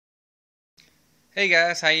Hey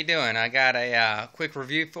guys, how you doing? I got a quick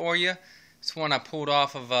review for you. It's one I pulled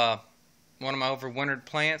off of one of my overwintered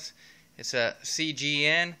plants. It's a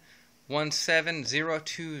CGN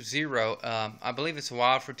 17020. I believe it's a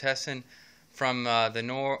wild frutescen from the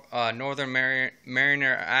northern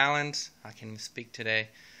Mariana Islands. I can't even speak today.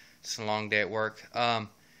 It's a long day at work. But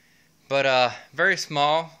very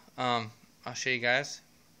small. I'll show you guys.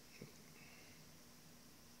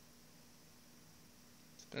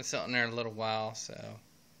 Been sitting there a little while, so.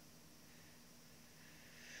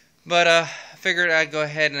 But I figured I'd go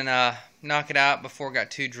ahead and knock it out before it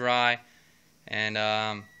got too dry,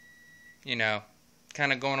 and you know,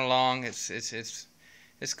 kind of going along. It's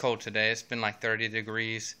cold today. It's been like 30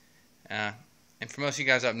 degrees, and for most of you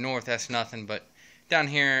guys up north, that's nothing. But down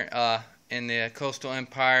here in the coastal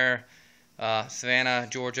empire, Savannah,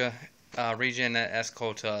 Georgia region, that's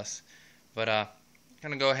cold to us. But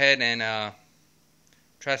gonna go ahead and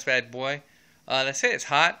try this bad boy. They say it's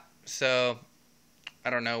hot, so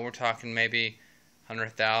I don't know. We're talking maybe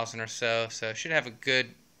 100,000 or so. So it should have a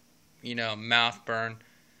good, mouth burn.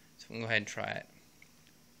 So we can go ahead and try it.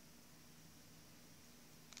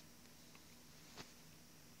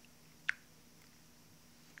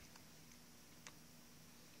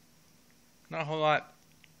 Not a whole lot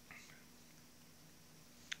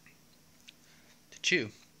to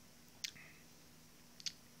chew.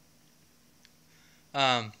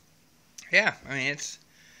 Yeah, I mean it's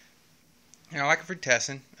like a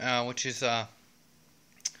frutescen, which is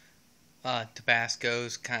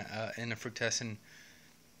Tabasco's kind of in the frutescen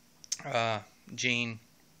gene,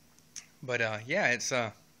 but yeah, it's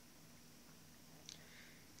kind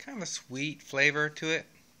of a sweet flavor to it.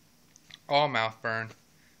 All mouth burn,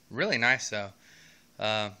 really nice though.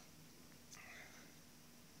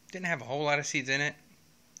 Didn't have a whole lot of seeds in it,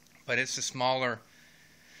 but it's a smaller.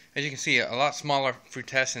 As you can see, a lot smaller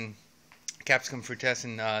frutescen, capsicum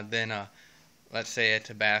frutescen than, let's say, a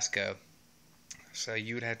Tabasco. So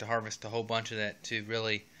you would have to harvest a whole bunch of that to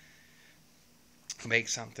really make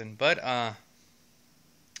something. But yeah,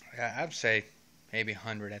 I'd say maybe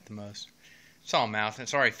 100 at the most. It's all mouth.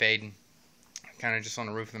 It's already fading, kind of just on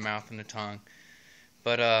the roof of the mouth and the tongue.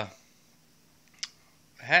 But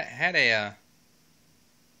had a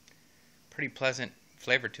pretty pleasant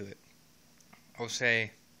flavor to it. I would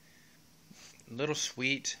say a little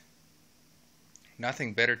sweet,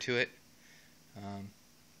 nothing bitter to it.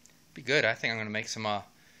 Be good. I think I'm gonna make some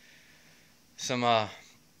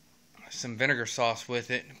vinegar sauce with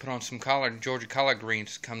it. Put on some Georgia collard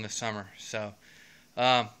greens come this summer. So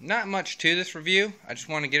not much to this review. I just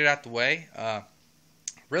want to get it out the way.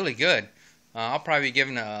 Really good. I'll probably be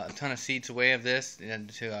giving a ton of seeds away of this and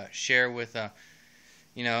to share with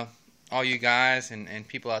all you guys and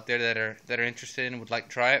people out there that are interested and would like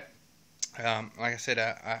to try it. Like I said,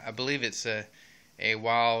 I believe it's a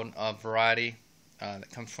wild variety that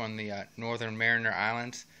comes from the northern Mariana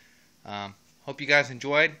Islands. Hope you guys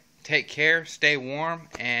enjoyed. Take care, stay warm,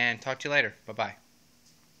 and talk to you later. Bye-bye.